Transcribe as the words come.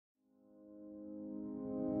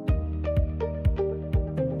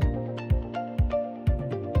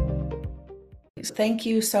Thank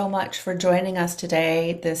you so much for joining us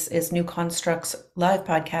today. This is New Construct's live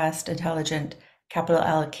podcast, Intelligent Capital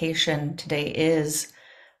Allocation. Today is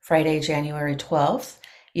Friday, January 12th.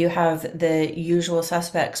 You have the usual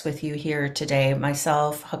suspects with you here today,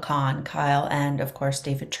 myself, Hakan, Kyle, and of course,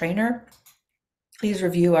 David Trainer. Please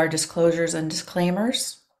review our disclosures and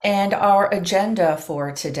disclaimers. And our agenda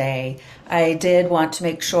for today, I did want to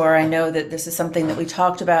make sure, I know that this is something that we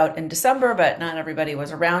talked about in December, but not everybody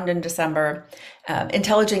was around in December.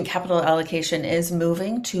 Intelligent capital allocation is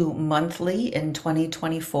moving to monthly in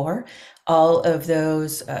 2024. All of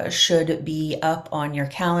those should be up on your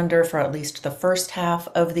calendar for at least the first half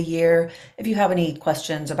of the year. If you have any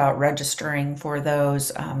questions about registering for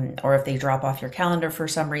those, or if they drop off your calendar for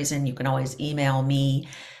some reason, you can always email me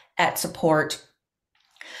at support.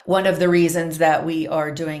 One of the reasons that we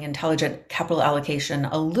are doing intelligent capital allocation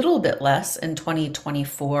a little bit less in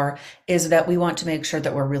 2024 is that we want to make sure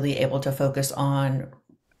that we're really able to focus on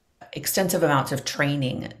extensive amounts of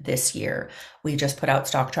training this year. We just put out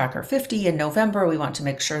Stock Tracker 50 in November. We want to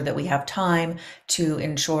make sure that we have time to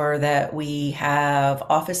ensure that we have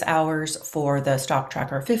office hours for the Stock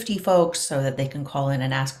Tracker 50 folks so that they can call in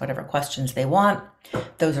and ask whatever questions they want.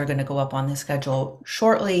 Those are going to go up on the schedule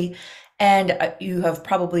shortly. And you have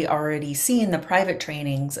probably already seen the private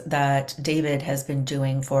trainings that David has been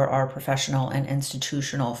doing for our professional and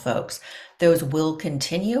institutional folks. Those will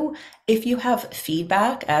continue. If you have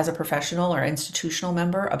feedback as a professional or institutional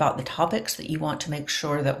member about the topics that you want to make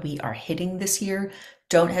sure that we are hitting this year,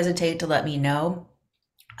 don't hesitate to let me know.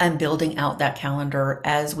 I'm building out that calendar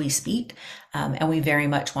as we speak, and we very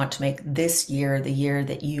much want to make this year the year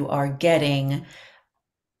that you are getting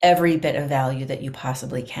every bit of value that you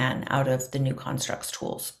possibly can out of the New Constructs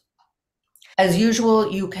tools. As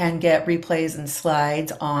usual, you can get replays and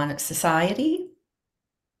slides on Society.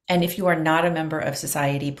 And if you are not a member of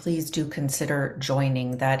Society, please do consider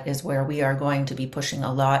joining. That is where we are going to be pushing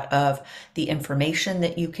a lot of the information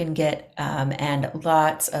that you can get, and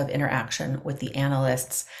lots of interaction with the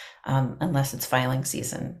analysts, unless it's filing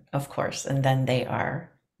season, of course, and then they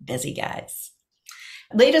are busy guys.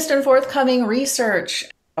 Latest and forthcoming research.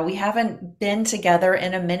 We haven't been together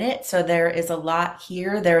in a minute, so there is a lot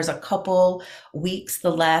here. There's a couple weeks, the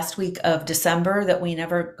last week of December, that we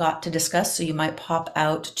never got to discuss, so you might pop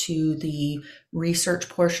out to the research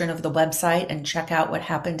portion of the website and check out what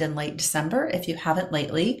happened in late December if you haven't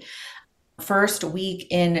lately. First week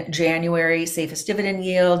in January, safest dividend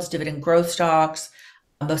yields, dividend growth stocks,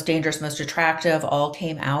 most dangerous, most attractive, all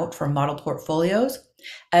came out for model portfolios,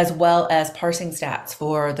 as well as parsing stats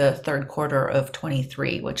for the third quarter of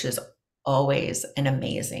 23, which is always an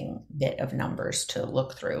amazing bit of numbers to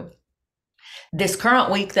look through. This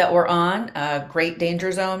current week that we're on, a great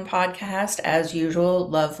Danger Zone podcast, as usual.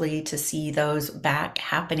 Lovely to see those back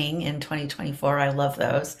happening in 2024. I love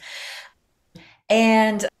those.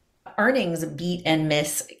 And earnings beat and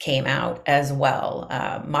miss came out as well.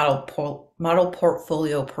 Model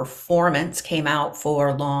portfolio performance came out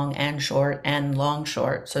for long and short and long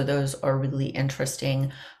short. So those are really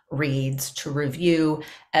interesting reads to review,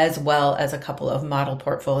 as well as a couple of model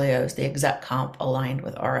portfolios. The exec comp aligned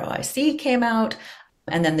with ROIC came out,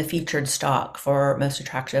 and then the featured stock for most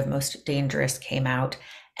attractive, most dangerous came out.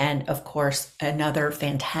 And of course, another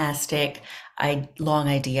fantastic long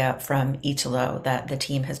idea from Italo that the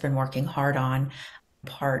team has been working hard on,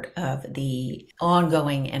 part of the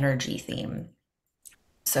ongoing energy theme.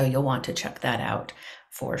 So you'll want to check that out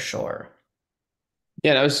for sure.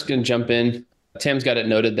 Yeah, and I was just going to jump in. Tam's got it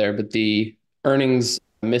noted there, but the earnings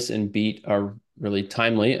miss and beat are really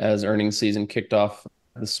timely as earnings season kicked off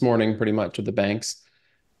this morning pretty much with the banks.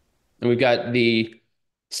 And we've got the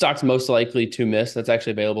stocks most likely to miss. That's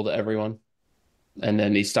actually available to everyone. And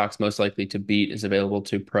then the stocks most likely to beat is available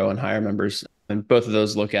to pro and higher members. And both of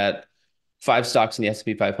those look at 5 stocks in the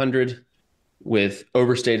S&P 500 with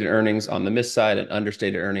overstated earnings on the miss side and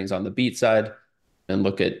understated earnings on the beat side, and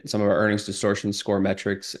look at some of our earnings distortion score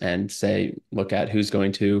metrics and look at who's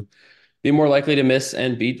going to be more likely to miss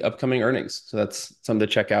and beat upcoming earnings. So that's something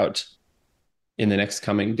to check out in the next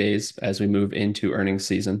coming days as we move into earnings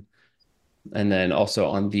season. And then also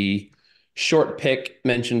on the short pick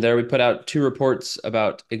mentioned there, we put out 2 reports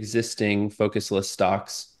about existing focus list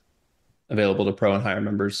stocks available to pro and higher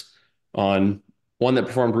members, on one that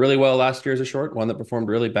performed really well last year as a short, one that performed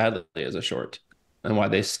really badly as a short, and why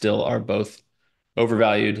they still are both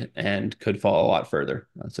overvalued and could fall a lot further.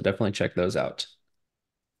 So definitely check those out.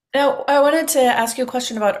 Now, I wanted to ask you a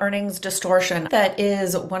question about earnings distortion. That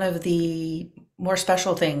is one of the more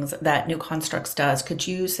special things that New Constructs does. Could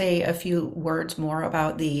you say a few words more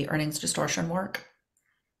about the earnings distortion work?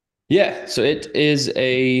 Yeah, so it is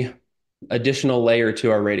a additional layer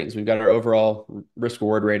to our ratings. We've got our overall risk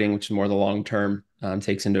reward rating, which is more the long term,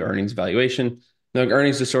 takes into earnings valuation. The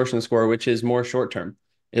earnings distortion score, which is more short term.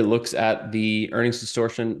 It looks at the earnings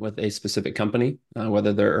distortion with a specific company,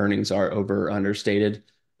 whether their earnings are over or understated,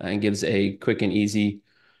 and gives a quick and easy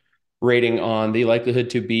rating on the likelihood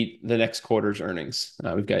to beat the next quarter's earnings.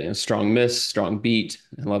 We've got strong miss, strong beat,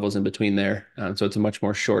 and levels in between there. So it's a much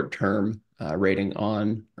more short term rating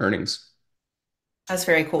on earnings. That's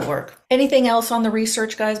very cool work. Anything else on the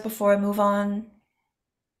research, guys, before I move on?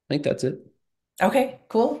 I think that's it. Okay,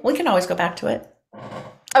 cool. We can always go back to it.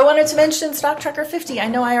 I wanted to mention Stock Tracker 50. I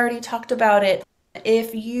know I already talked about it.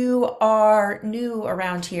 If you are new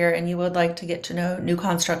around here and you would like to get to know new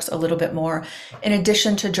constructs a little bit more, in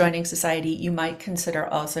addition to joining Society, you might consider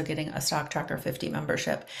also getting a Stock Tracker 50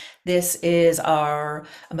 membership. This is our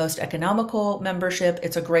most economical membership.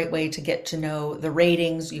 It's a great way to get to know the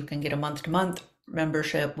ratings. You can get a month-to-month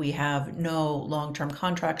membership. We have no long-term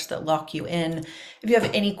contracts that lock you in. If you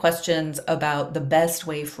have any questions about the best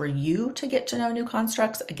way for you to get to know new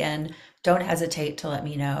constructs, again, don't hesitate to let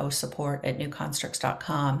me know.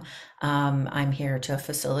 support@newconstructs.com. I'm here to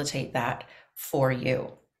facilitate that for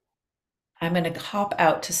you. I'm going to hop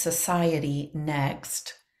out to Society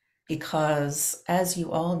next because, as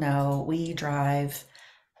you all know, we drive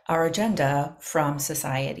our agenda from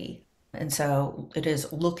Society. And so it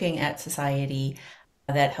is looking at Society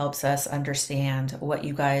that helps us understand what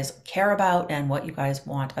you guys care about and what you guys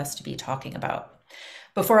want us to be talking about.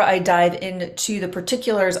 Before I dive into the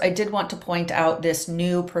particulars, I did want to point out this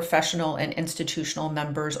new professional and institutional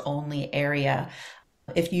members only area.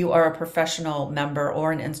 If you are a professional member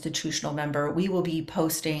or an institutional member, we will be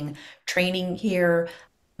posting training here.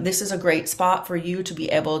 This is a great spot for you to be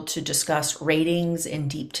able to discuss ratings in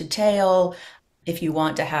deep detail. If you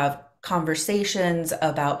want to have conversations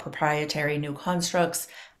about proprietary new constructs,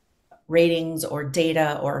 ratings or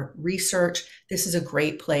data or research, this is a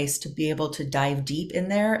great place to be able to dive deep in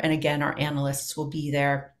there. And again, our analysts will be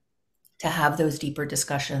there to have those deeper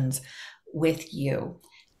discussions with you.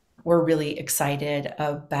 We're really excited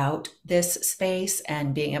about this space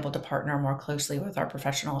and being able to partner more closely with our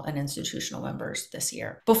professional and institutional members this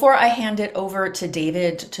year. Before I hand it over to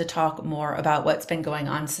David to talk more about what's been going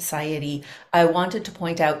on in Society, I wanted to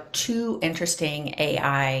point out two interesting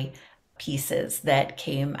AI pieces that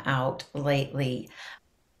came out lately.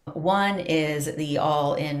 One is the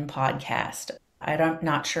All In podcast. I'm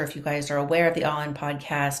not sure if you guys are aware of the All In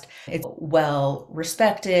podcast. It's well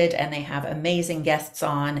respected and they have amazing guests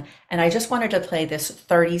on. And I just wanted to play this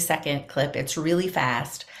 30-second clip. It's really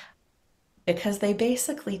fast because they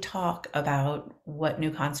basically talk about what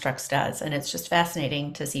New Constructs does. And it's just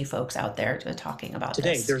fascinating to see folks out there talking about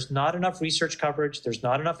today. this. There's not enough research coverage. There's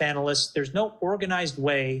not enough analysts. There's no organized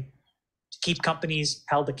way to keep companies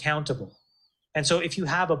held accountable. And so if you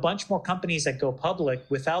have a bunch more companies that go public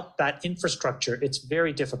without that infrastructure, it's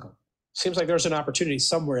very difficult. Seems like there's an opportunity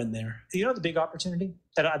somewhere in there. You know, the big opportunity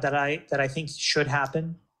that I think should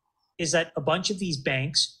happen is that a bunch of these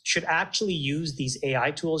banks should actually use these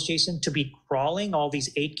AI tools, Jason, to be crawling all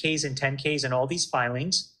these 8Ks and 10Ks and all these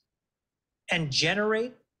filings and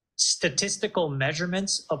generate statistical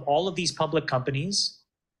measurements of all of these public companies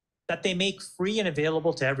that they make free and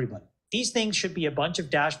available to everybody. These things should be a bunch of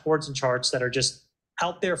dashboards and charts that are just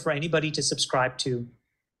out there for anybody to subscribe to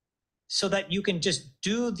so that you can just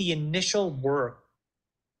do the initial work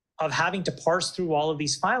of having to parse through all of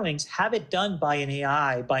these filings, have it done by an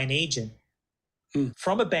AI, by an agent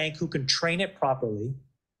from a bank who can train it properly.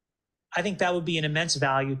 I think that would be an immense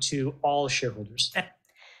value to all shareholders.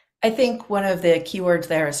 I think one of the keywords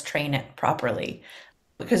there is train it properly,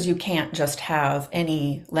 because you can't just have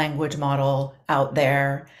any language model out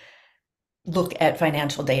there look at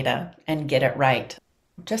financial data and get it right.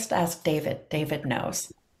 Just ask David. David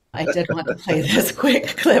knows. I did want to play this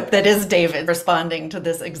quick clip that is David responding to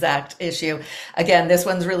this exact issue. Again, this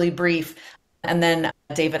one's really brief. And then,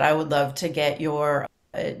 David, I would love to get your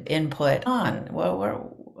input on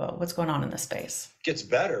what's going on in this space. Gets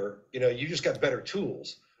better, you just got better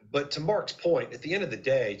tools. But to Mark's point, at the end of the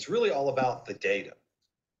day, it's really all about the data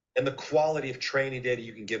and the quality of training data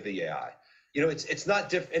you can give the AI. It's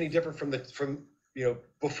not any different from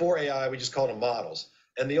before AI, we just called them models.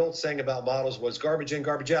 And the old saying about models was garbage in,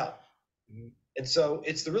 garbage out. Mm-hmm. And so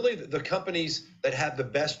it's really the companies that have the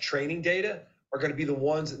best training data are going to be the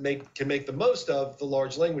ones that can make the most of the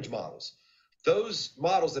large language models. Those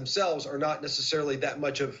models themselves are not necessarily that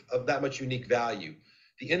much of that much unique value.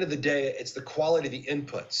 At the end of the day, it's the quality of the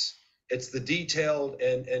inputs. It's the detailed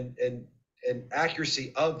and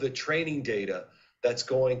accuracy of the training data that's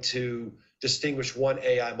going to distinguish one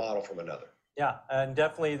AI model from another. Yeah, and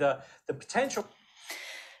definitely the potential.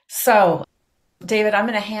 So, David, I'm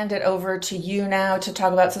going to hand it over to you now to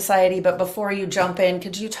talk about society. But before you jump in,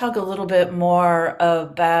 could you talk a little bit more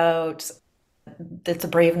about it's a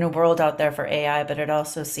brave new world out there for AI, but it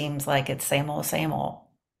also seems like it's same old, same old.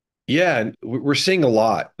 Yeah, and we're seeing a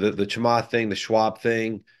lot. The Chamath thing, the Schwab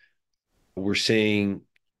thing. We're seeing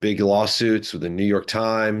big lawsuits with the New York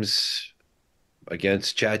Times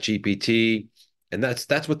against ChatGPT, and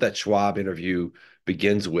that's what that Schwab interview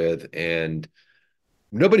begins with. And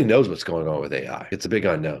nobody knows what's going on with AI. It's a big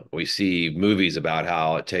unknown. We see movies about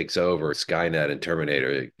how it takes over. Skynet and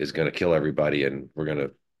Terminator is going to kill everybody, and we're going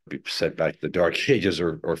to be sent back to the dark ages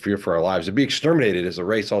or fear for our lives and be exterminated as a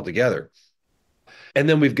race altogether. And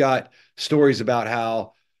then we've got stories about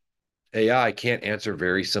how AI can't answer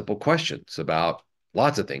very simple questions about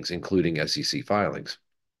lots of things, including SEC filings.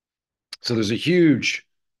 So there's a huge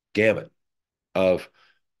gamut of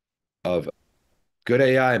good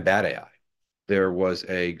AI and bad AI. There was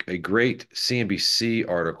a great CNBC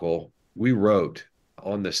article we wrote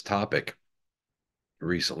on this topic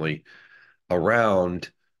recently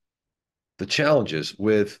around the challenges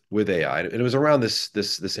with AI, and it was around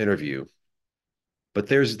this interview. But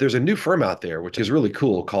there's a new firm out there which is really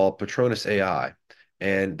cool called Patronus AI,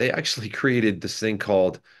 and they actually created this thing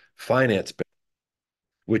called Finance,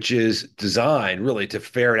 which is designed really to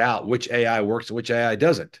ferret out which AI works and which AI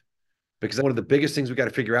doesn't. Because one of the biggest things we got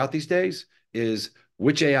to figure out these days is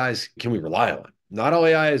which AIs can we rely on? Not all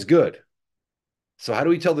AI is good. So how do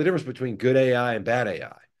we tell the difference between good AI and bad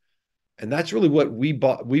AI? And that's really what we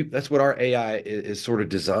bought. That's what our AI is sort of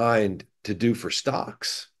designed to do for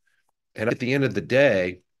stocks. And at the end of the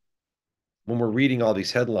day, when we're reading all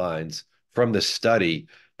these headlines from this study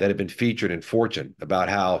that have been featured in Fortune about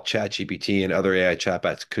how ChatGPT and other AI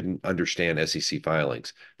chatbots couldn't understand SEC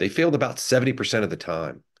filings, they failed about 70% of the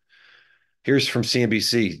time. Here's from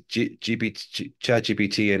CNBC,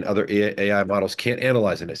 ChatGPT and other AI models can't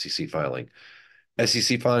analyze an SEC filing.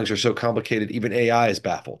 SEC filings are so complicated, even AI is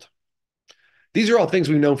baffled. These are all things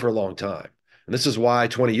we've known for a long time. And this is why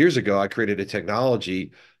 20 years ago, I created a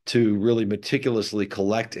technology to really meticulously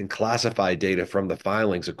collect and classify data from the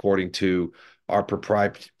filings according to our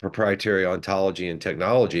proprietary ontology and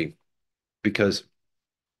technology, because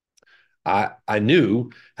I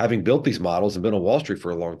knew, having built these models and been on Wall Street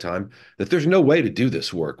for a long time, that there's no way to do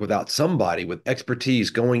this work without somebody with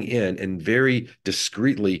expertise going in and very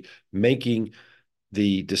discreetly making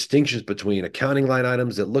the distinctions between accounting line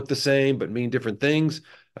items that look the same but mean different things,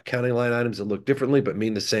 accounting line items that look differently but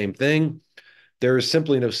mean the same thing. There is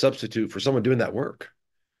simply no substitute for someone doing that work.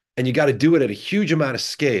 And you got to do it at a huge amount of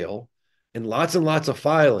scale and lots of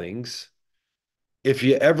filings if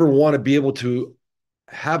you ever want to be able to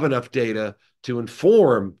have enough data to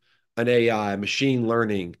inform an AI, machine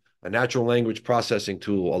learning, a natural language processing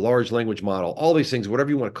tool, a large language model, all these things, whatever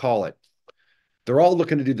you want to call it. They're all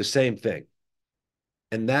looking to do the same thing.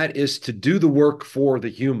 And that is to do the work for the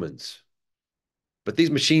humans. But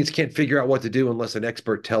these machines can't figure out what to do unless an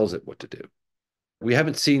expert tells it what to do. We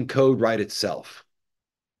haven't seen code write itself.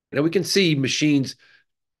 Now, we can see machines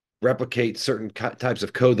replicate certain types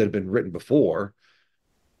of code that have been written before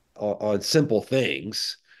on simple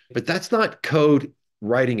things, but that's not code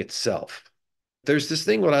writing itself. There's this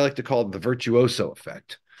thing, what I like to call the virtuoso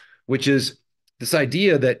effect, which is this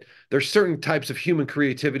idea that there's certain types of human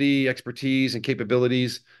creativity, expertise, and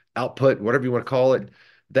capabilities, output, whatever you want to call it,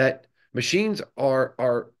 that machines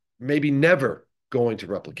are maybe never going to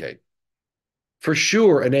replicate. For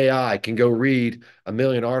sure, an AI can go read a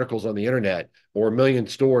million articles on the internet or a million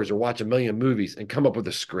stories or watch a million movies and come up with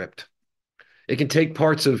a script. It can take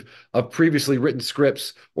parts of previously written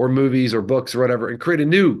scripts or movies or books or whatever and create a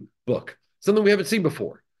new book, something we haven't seen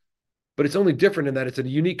before. But it's only different in that it's a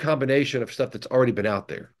unique combination of stuff that's already been out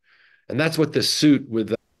there. And that's what this suit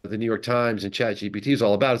with the New York Times and ChatGPT is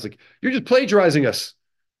all about. It's like, you're just plagiarizing us.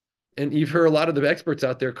 And you've heard a lot of the experts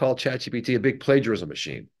out there call ChatGPT a big plagiarism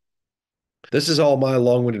machine. This is all my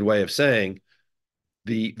long-winded way of saying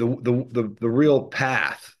the real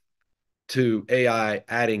path to AI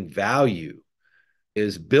adding value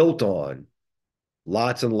is built on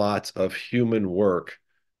lots and lots of human work,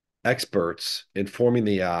 experts informing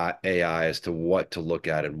the AI as to what to look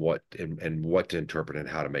at and what to interpret and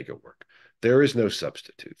how to make it work. There is no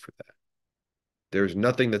substitute for that. There's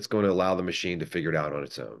nothing that's going to allow the machine to figure it out on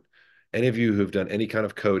its own. Any of you who've done any kind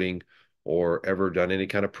of coding or ever done any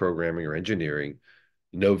kind of programming or engineering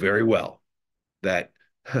know very well that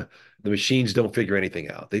the machines don't figure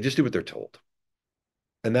anything out. They just do what they're told.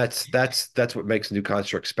 And that's what makes New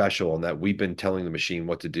Construct special, and that we've been telling the machine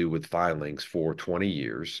what to do with filings for 20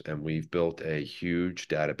 years, and we've built a huge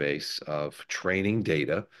database of training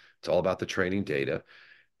data. It's all about the training data,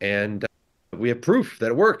 and we have proof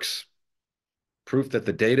that it works. Proof that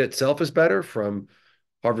the data itself is better from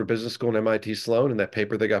Harvard Business School and MIT Sloan and that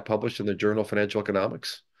paper they got published in the Journal of Financial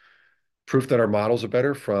Economics. Proof that our models are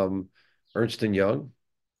better from Ernst & Young,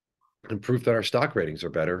 and proof that our stock ratings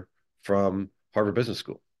are better from Harvard Business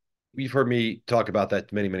School. You've heard me talk about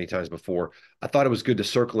that many, many times before. I thought it was good to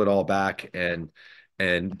circle it all back and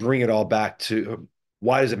bring it all back to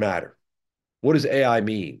why does it matter? What does AI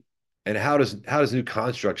mean? And how does New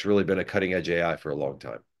Constructs really been a cutting edge AI for a long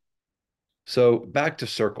time? So back to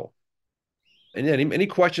Circle. And any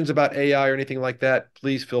questions about AI or anything like that,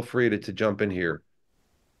 please feel free to jump in here.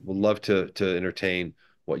 We'd love to entertain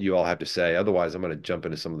what you all have to say. Otherwise, I'm going to jump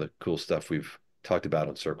into some of the cool stuff we've talked about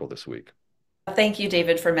on Circle this week. Thank you,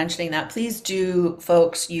 David, for mentioning that. Please do,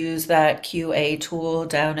 folks, use that QA tool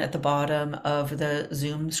down at the bottom of the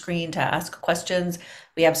Zoom screen to ask questions.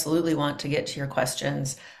 We absolutely want to get to your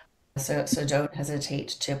questions. So don't hesitate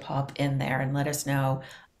to pop in there and let us know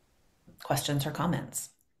questions or comments.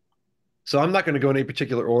 So I'm not going to go in any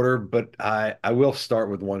particular order, but I will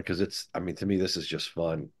start with one because to me, this is just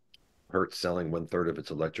fun. Hertz selling 1/3 of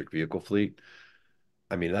its electric vehicle fleet.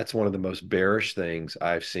 That's one of the most bearish things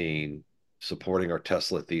I've seen supporting our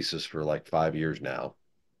Tesla thesis for like 5 years now.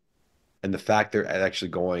 And the fact they're actually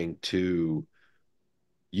going to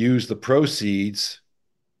use the proceeds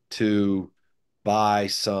to buy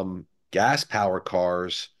some gas power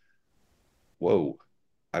cars. Whoa.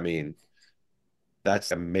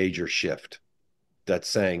 That's a major shift. That's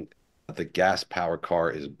saying the gas power car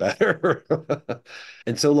is better.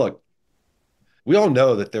 And so look, we all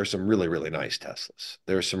know that there's some really, really nice Teslas.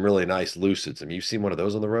 There's some really nice Lucids. You've seen one of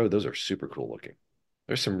those on the road. Those are super cool looking.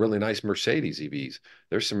 There's some really nice Mercedes EVs.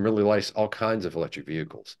 There's some really nice, all kinds of electric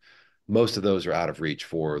vehicles. Most of those are out of reach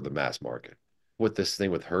for the mass market. What this thing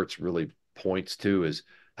with Hertz really points to is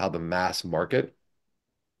how the mass market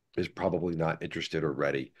is probably not interested or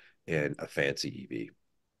ready in a fancy EV.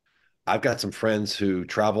 I've got some friends who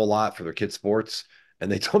travel a lot for their kids' sports,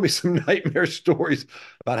 and they told me some nightmare stories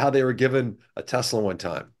about how they were given a Tesla one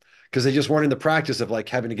time because they just weren't in the practice of like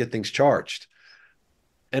having to get things charged.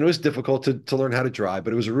 And it was difficult to learn how to drive,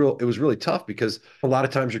 but it was really tough because a lot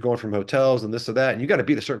of times you're going from hotels and this or that, and you got to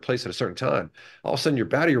be at a certain place at a certain time. All of a sudden your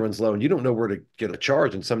battery runs low and you don't know where to get a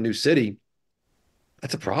charge in some new city.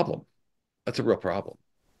 That's a problem. That's a real problem.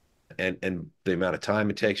 And the amount of time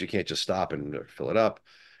it takes, you can't just stop and fill it up.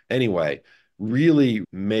 Anyway, really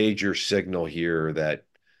major signal here that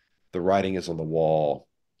the writing is on the wall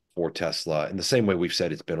for Tesla in the same way we've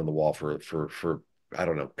said it's been on the wall for I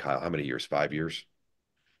don't know, Kyle, how many years? 5 years?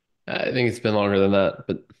 I think it's been longer than that,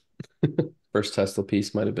 but first Tesla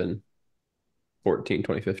piece might have been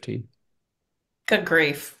 2015. Good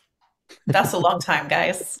grief. That's a long time,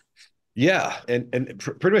 guys. Yeah, and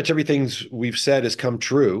pretty much everything we've said has come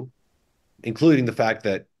true, including the fact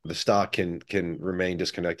that the stock can remain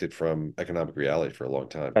disconnected from economic reality for a long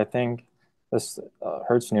time. I think this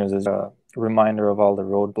Hertz news is a reminder of all the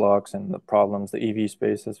roadblocks and the problems the EV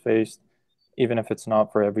space has faced. Even if it's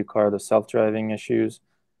not for every car, the self-driving issues,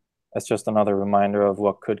 it's just another reminder of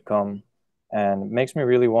what could come. And it makes me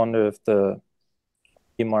really wonder if the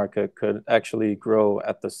EV market could actually grow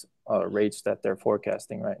at the rates that they're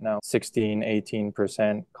forecasting right now. 16,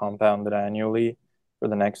 18% compounded annually for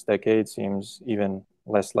the next decade seems even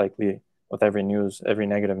less likely with every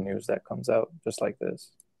negative news that comes out, just like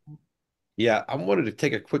this. Yeah, I wanted to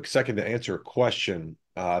take a quick second to answer a question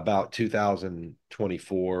about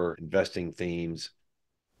 2024 investing themes.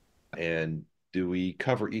 And do we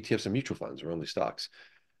cover ETFs and mutual funds or only stocks?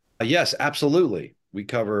 Yes, absolutely. We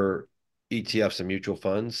cover ETFs and mutual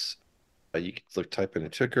funds. You can type in a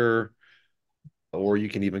ticker, or you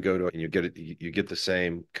can even go to and you get the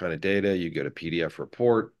same kind of data. You get a PDF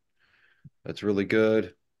report that's really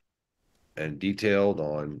good and detailed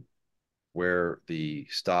on where the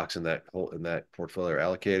stocks in that portfolio are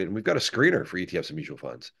allocated. And we've got a screener for ETFs and mutual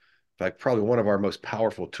funds. In fact, probably one of our most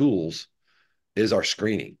powerful tools is our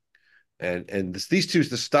screening. And these two,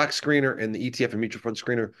 the stock screener and the ETF and mutual fund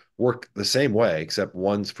screener, work the same way, except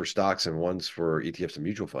one's for stocks and one's for ETFs and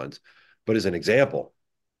mutual funds. But as an example,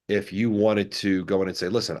 if you wanted to go in and say,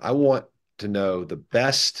 listen, I want to know the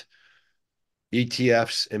best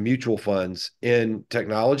ETFs and mutual funds in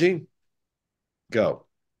technology, go.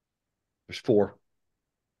 There's 4.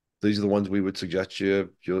 These are the ones we would suggest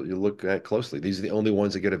you look at closely. These are the only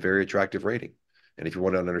ones that get a very attractive rating. And if you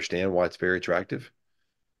want to understand why it's very attractive,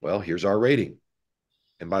 well, here's our rating.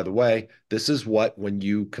 And by the way, this is what, when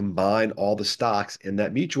you combine all the stocks in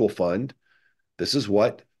that mutual fund, this is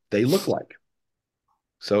what they look like.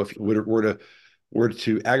 So if we were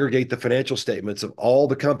to aggregate the financial statements of all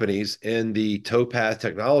the companies in the Topaz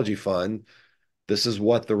Technology Fund, this is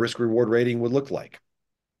what the risk reward rating would look like.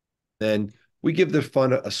 Then we give the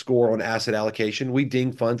fund a score on asset allocation. We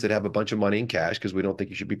ding funds that have a bunch of money in cash because we don't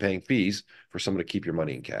think you should be paying fees for someone to keep your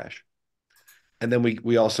money in cash. And then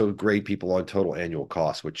we also grade people on total annual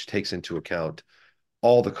cost, which takes into account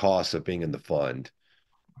all the costs of being in the fund.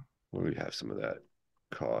 Where do we have some of that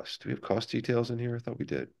cost? Do we have cost details in here? I thought we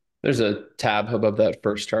did. There's a tab above that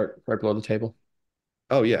first chart right below the table.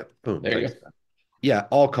 Oh, yeah. Boom. There you go. Yeah,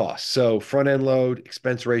 all costs. So front end load,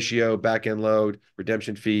 expense ratio, back end load,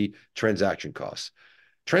 redemption fee, transaction costs.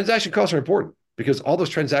 Transaction costs are important because all those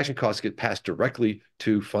transaction costs get passed directly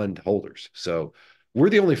to fund holders. So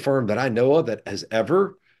we're the only firm that I know of that has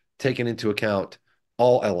ever taken into account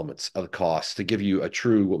all elements of the cost to give you a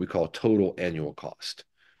true, what we call total annual cost.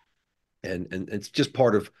 And it's just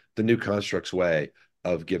part of the new construct's way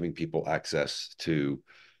of giving people access to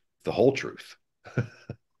the whole truth.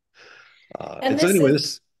 And so anyway,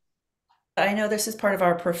 I know this is part of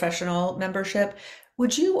our professional membership.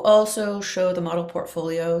 Would you also show the model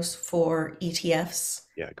portfolios for ETFs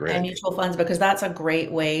great and idea. mutual funds? Because that's a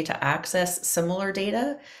great way to access similar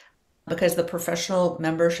data, because the professional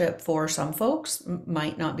membership for some folks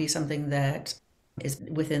might not be something that is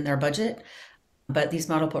within their budget, but these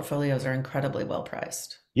model portfolios are incredibly well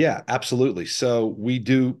priced. Yeah, absolutely. So we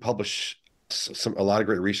do publish a lot of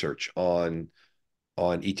great research on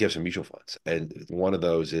ETFs and mutual funds. And one of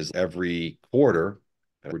those is every quarter,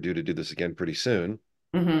 and we're due to do this again pretty soon,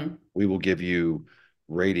 we will give you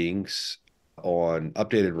ratings on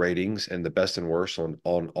updated ratings and the best and worst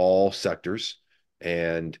on all sectors.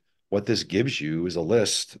 And what this gives you is a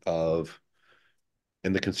list of,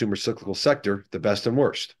 in the consumer cyclical sector, the best and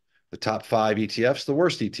worst, the top 5 ETFs, the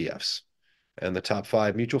worst ETFs, and the top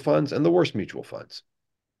 5 mutual funds and the worst mutual funds.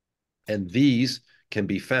 And these can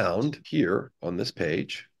be found here on this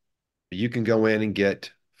page. You can go in and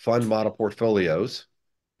get fund model portfolios,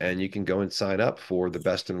 and you can go and sign up for the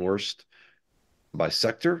best and worst by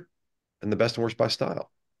sector and the best and worst by style.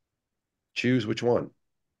 Choose which one.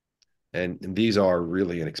 And these are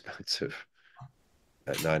really inexpensive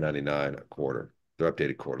at $9.99 a quarter. They're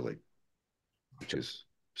updated quarterly, which is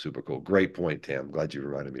super cool. Great point, Tam. Glad you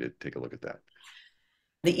reminded me to take a look at that.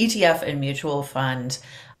 The ETF and mutual fund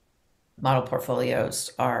model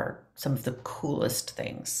portfolios are some of the coolest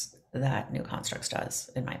things that New Constructs does,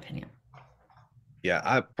 in my opinion.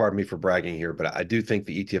 Yeah, pardon me for bragging here, but I do think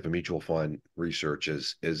the ETF and mutual fund research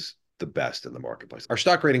is the best in the marketplace. Our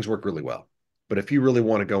stock ratings work really well, but if you really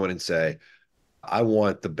want to go in and say, I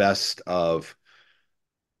want the best of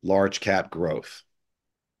large cap growth,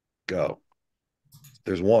 go.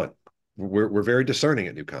 There's one. We're very discerning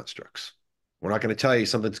at New Constructs. We're not going to tell you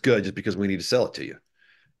something's good just because we need to sell it to you.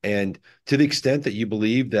 And to the extent that you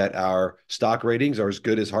believe that our stock ratings are as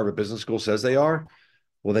good as Harvard Business School says they are,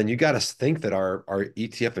 well, then you got to think that our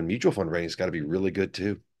ETF and mutual fund ratings got to be really good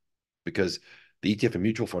too, because the ETF and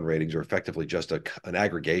mutual fund ratings are effectively just an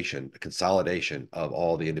aggregation, a consolidation of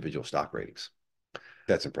all the individual stock ratings.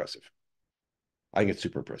 That's impressive. I think it's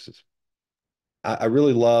super impressive. I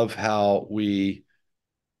really love how we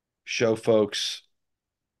show folks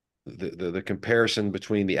the comparison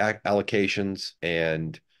between the allocations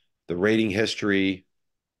and the rating history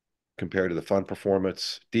compared to the fund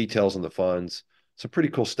performance, details on the funds. Some pretty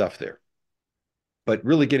cool stuff there. But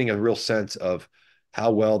really getting a real sense of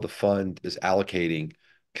how well the fund is allocating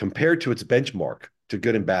compared to its benchmark to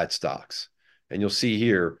good and bad stocks. And you'll see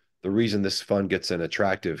here, the reason this fund gets an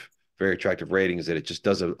very attractive rating is that it just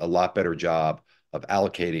does a lot better job of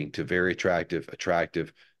allocating to very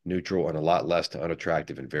attractive, neutral, and a lot less to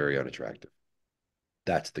unattractive and very unattractive.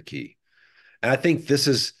 That's the key. And I think this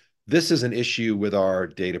is an issue with our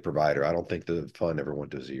data provider. I don't think the fund ever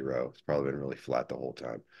went to zero. It's probably been really flat the whole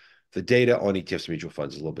time. The data on ETFs and mutual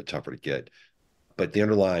funds is a little bit tougher to get, but the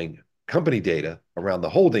underlying company data around the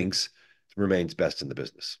holdings remains best in the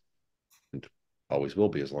business and always will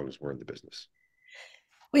be as long as we're in the business.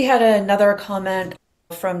 We had another comment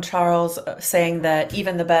from Charles saying that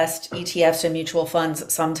even the best ETFs and mutual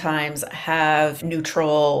funds sometimes have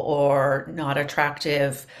neutral or not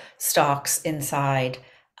attractive stocks inside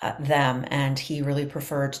them, and he really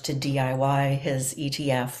preferred to DIY his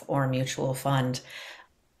ETF or mutual fund.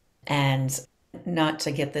 And not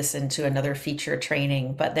to get this into another feature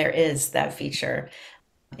training, but there is that feature.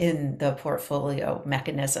 in the portfolio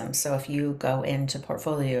mechanism. So if you go into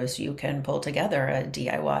portfolios, you can pull together a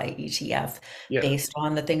DIY ETF based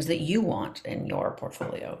on the things that you want in your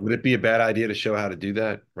portfolio. Would it be a bad idea to show how to do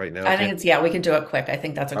that right now? I think it's, yeah, we can do it quick. I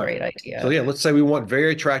think that's a great idea. So yeah, let's say we want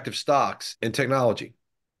very attractive stocks in technology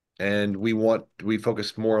and we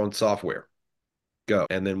focus more on software. Go.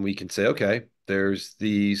 And then we can say, okay, there's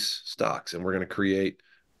these stocks and we're going to create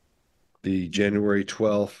the January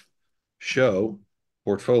 12th show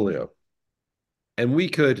portfolio. And we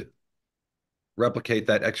could replicate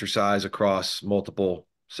that exercise across multiple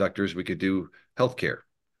sectors. We could do healthcare,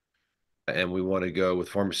 and we want to go with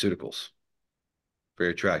pharmaceuticals.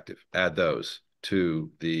 Very attractive. Add those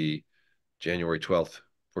to the January 12th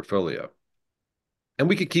portfolio. And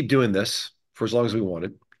we could keep doing this for as long as we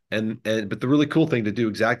wanted. But the really cool thing to do,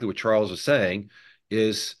 exactly what Charles was saying,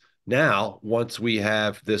 is now once we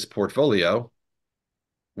have this portfolio,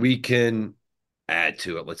 we can add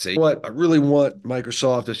to it. Let's say, what I really want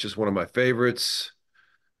Microsoft. It's just one of my favorites.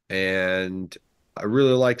 And I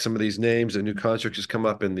really like some of these names. A new construct has come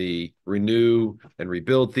up in the renew and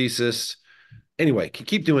rebuild thesis. Anyway,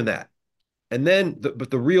 keep doing that. And then,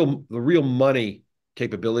 but the real money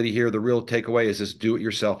capability here, the real takeaway is this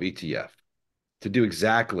do-it-yourself ETF to do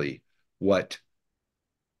exactly what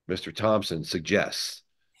Mr. Thompson suggests.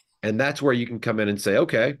 And that's where you can come in and say,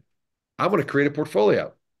 okay, I want to create a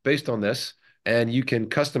portfolio based on this. And you can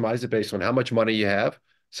customize it based on how much money you have.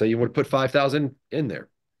 So you want to put 5,000 in there.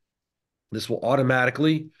 This will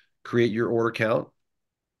automatically create your order count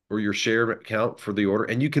or your share count for the order.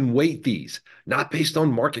 And you can weight these, not based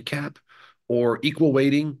on market cap or equal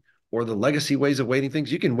weighting or the legacy ways of weighting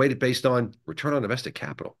things. You can weight it based on return on invested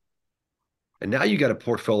capital. And now you got a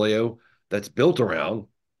portfolio that's built around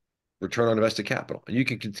return on invested capital. And you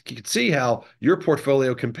can see how your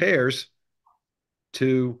portfolio compares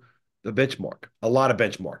to the benchmark. A lot of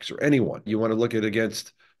benchmarks, or anyone. You want to look at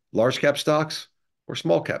against large cap stocks or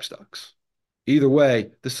small cap stocks. Either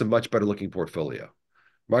way, this is a much better looking portfolio.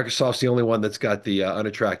 Microsoft's the only one that's got the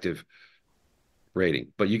unattractive rating,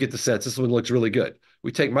 but you get the sense this one looks really good.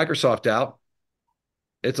 We take Microsoft out,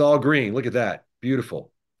 it's all green. Look at that.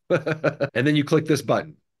 Beautiful. And then you click this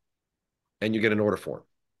button and you get an order form.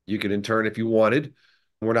 You can, in turn, if you wanted,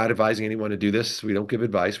 we're not advising anyone to do this. We don't give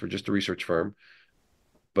advice. We're just a research firm.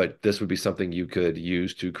 But this would be something you could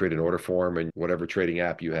use to create an order form in whatever trading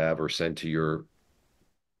app you have or send to your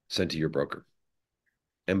broker.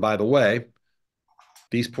 And by the way,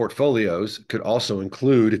 these portfolios could also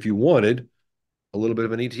include, if you wanted, a little bit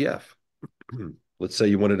of an ETF. Let's say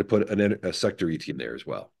you wanted to put a sector ETF in there as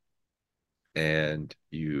well. And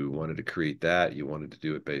you wanted to create that. You wanted to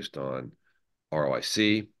do it based on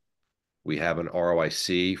ROIC. We have an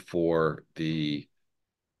ROIC for the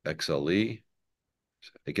XLE.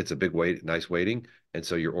 It gets a big weight, nice weighting. And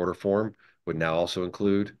so your order form would now also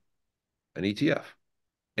include an ETF.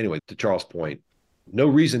 Anyway, to Charles' point, no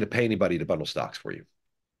reason to pay anybody to bundle stocks for you.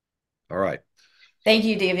 All right. Thank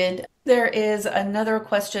you, David. There is another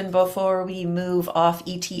question before we move off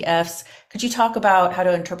ETFs. Could you talk about how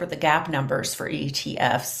to interpret the gap numbers for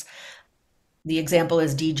ETFs? The example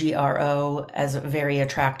is DGRO as very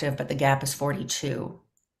attractive, but the gap is 42.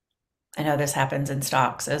 I know this happens in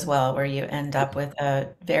stocks as well, where you end up with a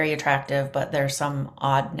very attractive, but there's some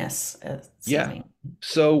oddness. Yeah.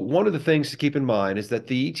 So one of the things to keep in mind is that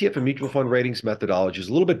the ETF and mutual fund ratings methodology is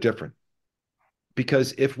a little bit different.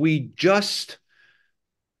 Because if we just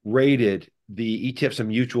rated the ETFs and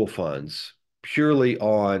mutual funds purely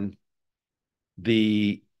on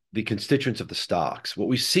the constituents of the stocks, what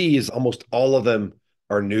we see is almost all of them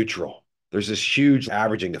are neutral. There's this huge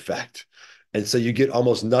averaging effect. And so you get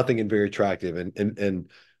almost nothing in very attractive and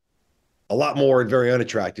a lot more in very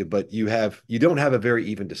unattractive, but you don't have a very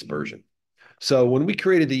even dispersion. So when we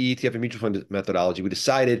created the ETF and mutual fund methodology, we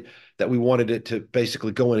decided that we wanted it to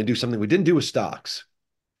basically go in and do something we didn't do with stocks,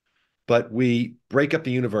 but we break up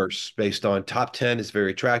the universe based on top 10 is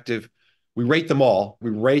very attractive. We rate them all.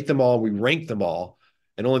 We rank them all.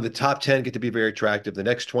 And only the top 10 get to be very attractive. The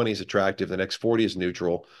next 20 is attractive. The next 40 is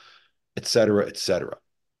neutral, et cetera, et cetera.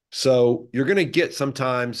 So you're going to get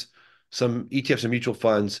sometimes some ETFs and mutual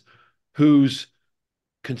funds whose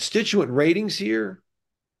constituent ratings here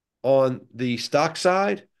on the stock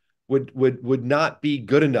side would not be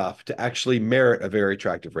good enough to actually merit a very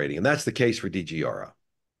attractive rating. And that's the case for DGRO.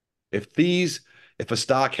 If a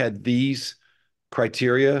stock had these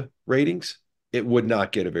criteria ratings, it would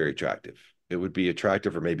not get a very attractive. It would be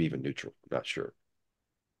attractive or maybe even neutral. I'm not sure.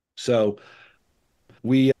 So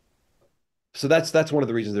that's one of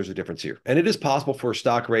the reasons there's a difference here. And it is possible for a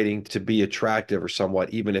stock rating to be attractive or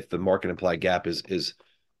somewhat, even if the market implied gap is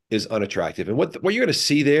is unattractive. And what you're going to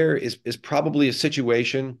see there is probably a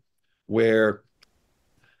situation where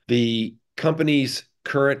the company's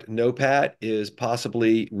current NOPAT is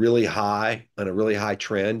possibly really high on a really high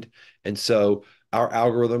trend. And so our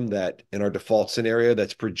algorithm that in our default scenario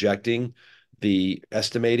that's projecting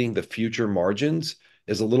estimating the future margins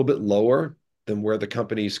is a little bit lower than where the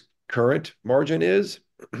company's current margin is.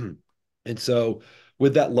 And so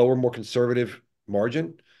with that lower, more conservative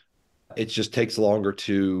margin, it just takes longer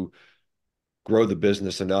to grow the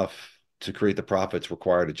business enough to create the profits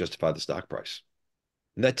required to justify the stock price.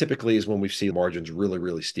 And that typically is when we see margins really,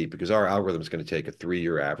 really steep, because our algorithm is going to take a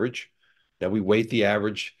 3-year average. Now we weight the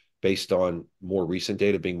average based on more recent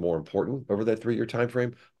data being more important over that 3-year time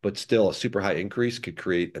frame, but still a super high increase could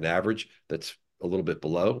create an average that's a little bit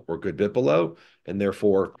below or a good bit below, and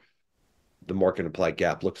therefore the market implied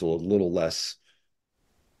gap looks a little less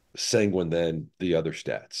sanguine than the other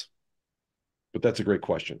stats. But that's a great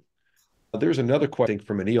question. There's another question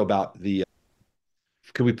from Anil about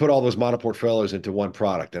could we put all those mono portfolios into one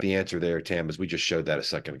product? And the answer there, Tam, is we just showed that a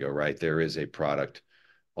second ago, right? There is a product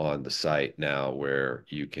on the site now where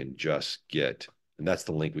you can just get, and that's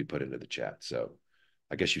the link we put into the chat. So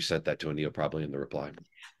I guess you sent that to Anil probably in the reply.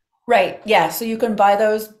 Right. Yeah. So you can buy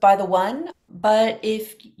those by the one, but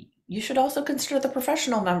if you should also consider the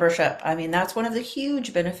professional membership. I mean, that's one of the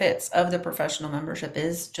huge benefits of the professional membership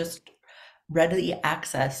is just readily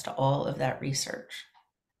access to all of that research.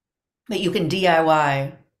 But you can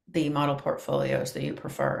DIY the model portfolios that you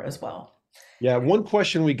prefer as well. Yeah, one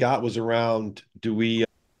question we got was around, do we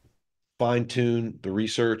fine-tune the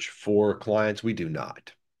research for clients? We do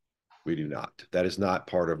not. We do not. That is not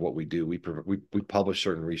part of what we do. We publish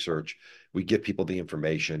certain research. We give people the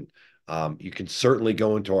information. You can certainly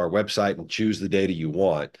go into our website and choose the data you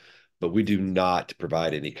want, but we do not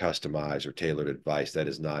provide any customized or tailored advice. That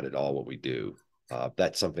is not at all what we do.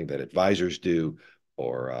 That's something that advisors do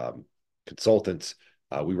or consultants.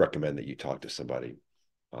 We recommend that you talk to somebody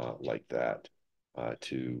like that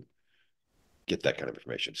to get that kind of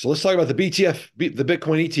information. So let's talk about the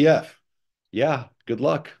Bitcoin ETF. Yeah, good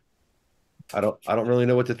luck. I don't really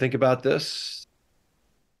know what to think about this.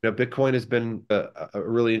 Bitcoin has been a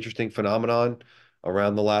really interesting phenomenon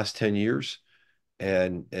around the last 10 years,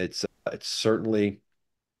 and it's certainly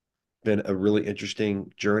been a really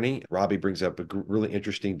interesting journey. Robbie brings up a really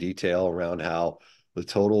interesting detail around how the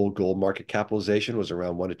total gold market capitalization was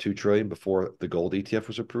around 1 to 2 trillion before the gold ETF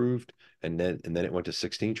was approved, and then it went to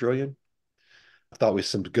 16 trillion. I thought we had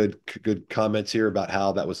some good comments here about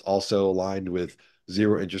how that was also aligned with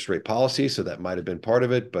zero interest rate policy, so that might have been part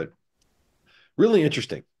of it, but really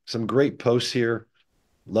interesting. Some great posts here.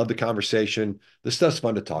 Love the conversation. This stuff's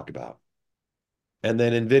fun to talk about. And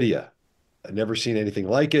then NVIDIA. I've never seen anything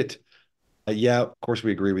like it. Yeah, of course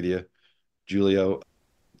we agree with you, Julio.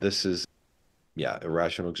 This is,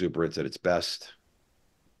 irrational exuberance at its best.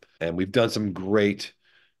 And we've done some great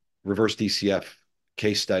reverse DCF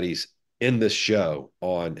case studies in this show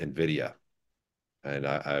on NVIDIA. And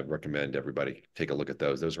I recommend everybody take a look at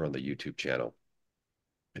those. Those are on the YouTube channel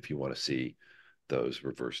if you want to see those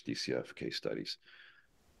reverse DCF case studies.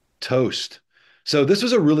 Toast. So this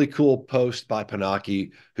was a really cool post by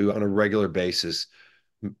Panaki, who on a regular basis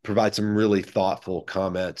provides some really thoughtful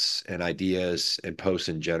comments and ideas and posts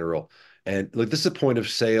in general. And look, this is a point of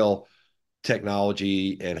sale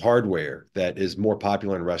technology and hardware that is more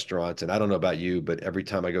popular in restaurants. And I don't know about you, but every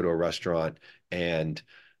time I go to a restaurant and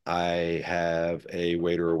I have a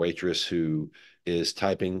waiter or waitress who is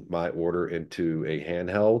typing my order into a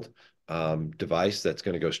handheld device that's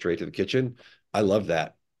going to go straight to the kitchen, I love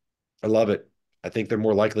that. I love it. I think they're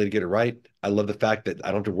more likely to get it right. I love the fact that I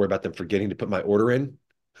don't have to worry about them forgetting to put my order in.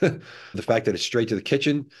 The fact that it's straight to the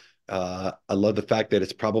kitchen. I love the fact that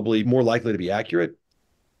it's probably more likely to be accurate.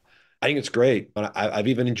 I think it's great. I've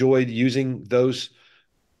even enjoyed using those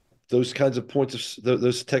kinds of points of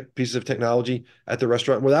those pieces of technology at the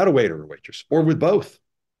restaurant without a waiter or waitress, or with both.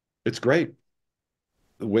 It's great.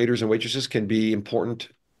 The waiters and waitresses can be important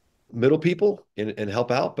middle people and help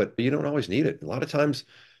out, but you don't always need it. A lot of times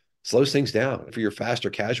slows things down for your fast or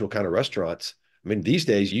casual kind of restaurants. I mean, these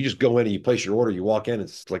days you just go in and you place your order, you walk in,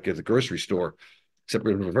 it's like at the grocery store, except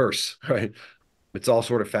in reverse, right? It's all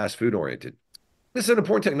sort of fast food oriented. This is an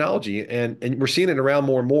important technology, and we're seeing it around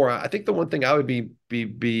more and more. I think the one thing I would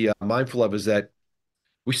be mindful of is that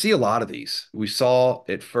we see a lot of these. We saw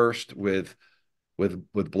it first with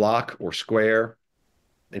Block or Square,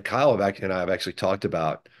 and Kyle and I have actually talked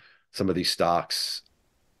about some of these stocks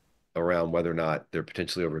around whether or not they're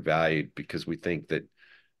potentially overvalued, because we think that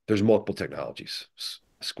there's multiple technologies: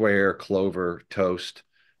 Square, Clover, Toast.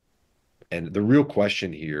 And the real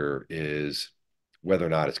question here is, whether or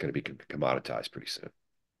not it's going to be commoditized pretty soon.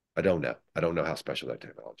 I don't know. I don't know how special that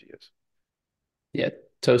technology is. Yeah,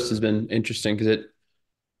 Toast has been interesting because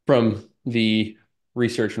from the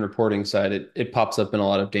research and reporting side, it pops up in a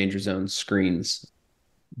lot of danger zone screens,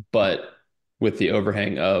 but with the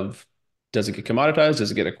overhang of, does it get commoditized?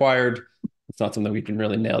 Does it get acquired? It's not something we can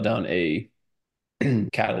really nail down a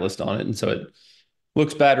catalyst on it. And so it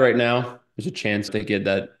looks bad right now. There's a chance they get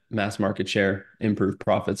that mass market share, improve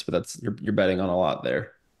profits, but that's you're betting on a lot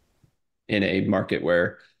there in a market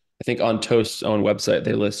where I think on Toast's own website,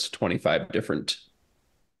 they list 25 different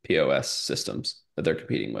POS systems that they're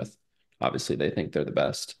competing with. Obviously, they think they're the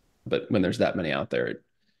best, but when there's that many out there, it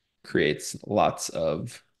creates lots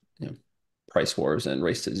of price wars and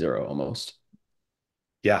race to zero almost.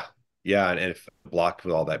 Yeah. And if blocked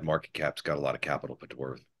with all that market cap's got a lot of capital put to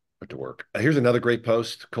work. Here's another great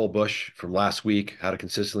post, Cole Bush from last week, how to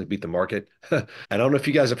consistently beat the market. I don't know if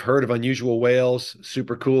you guys have heard of Unusual Whales,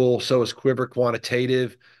 super cool. So is Quiver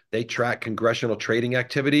Quantitative. They track congressional trading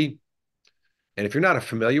activity. And if you're not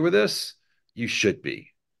familiar with this, you should be,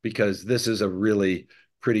 because this is a really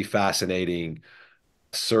pretty fascinating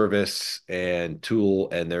service and tool,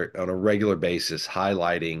 and they're on a regular basis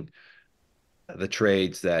highlighting the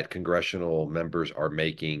trades that congressional members are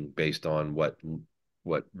making based on what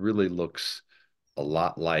really looks a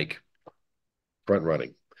lot like front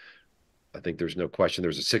running. I think there's no question.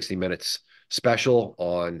 There's a 60 Minutes special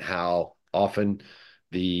on how often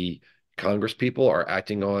the Congress people are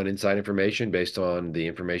acting on inside information based on the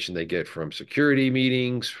information they get from security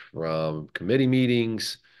meetings, from committee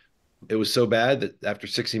meetings. It was so bad that after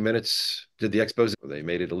 60 Minutes did the expose, they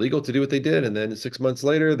made it illegal to do what they did. And then 6 months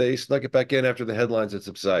later, they snuck it back in after the headlines had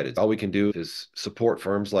subsided. All we can do is support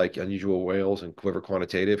firms like Unusual Whales and Quiver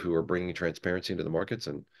Quantitative, who are bringing transparency into the markets,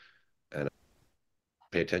 and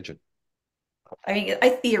pay attention. I mean, I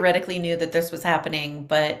theoretically knew that this was happening,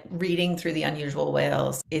 but reading through the Unusual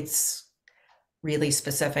Whales, it's really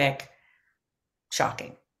specific,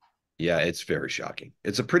 shocking. Yeah, it's very shocking.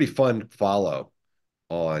 It's a pretty fun follow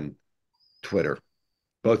on Twitter,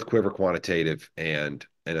 both Quiver Quantitative and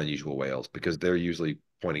Unusual Whales, because they're usually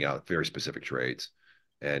pointing out very specific trades.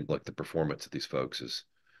 And look, the performance of these folks has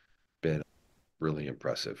been really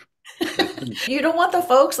impressive. You don't want the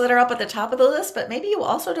folks that are up at the top of the list, but maybe you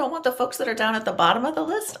also don't want the folks that are down at the bottom of the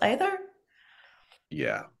list either.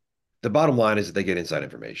 Yeah. The bottom line is that they get inside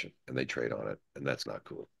information and they trade on it, and that's not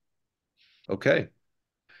cool. Okay.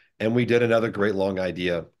 And we did another great long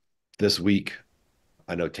idea this week.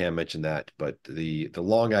 I know Tam mentioned that, but the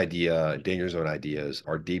long idea, danger zone ideas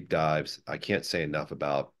are deep dives. I can't say enough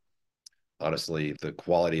about, honestly, the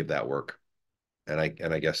quality of that work. And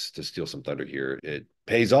I guess, to steal some thunder here, it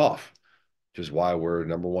pays off, which is why we're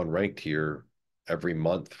number one ranked here every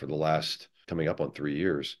month for the last coming up on 3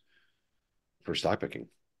 years for stock picking.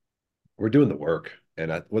 We're doing the work.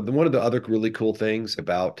 And one of the other really cool things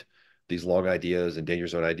about these long ideas and danger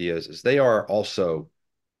zone ideas is they are also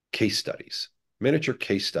case studies, miniature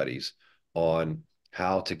case studies on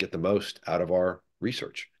how to get the most out of our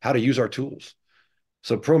research, how to use our tools.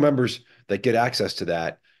 So pro members that get access to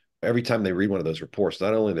that, every time they read one of those reports,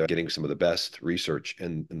 not only they're getting some of the best research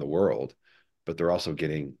in the world, but they're also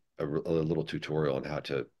getting a little tutorial on how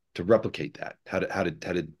to replicate that, how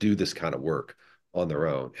to do this kind of work on their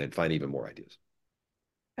own and find even more ideas.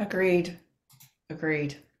 Agreed.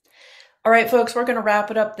 All right, folks, we're going to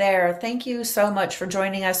wrap it up there. Thank you so much for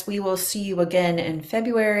joining us. We will see you again in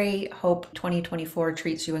February. Hope 2024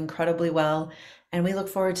 treats you incredibly well. And we look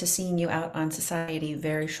forward to seeing you out on Society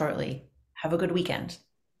very shortly. Have a good weekend.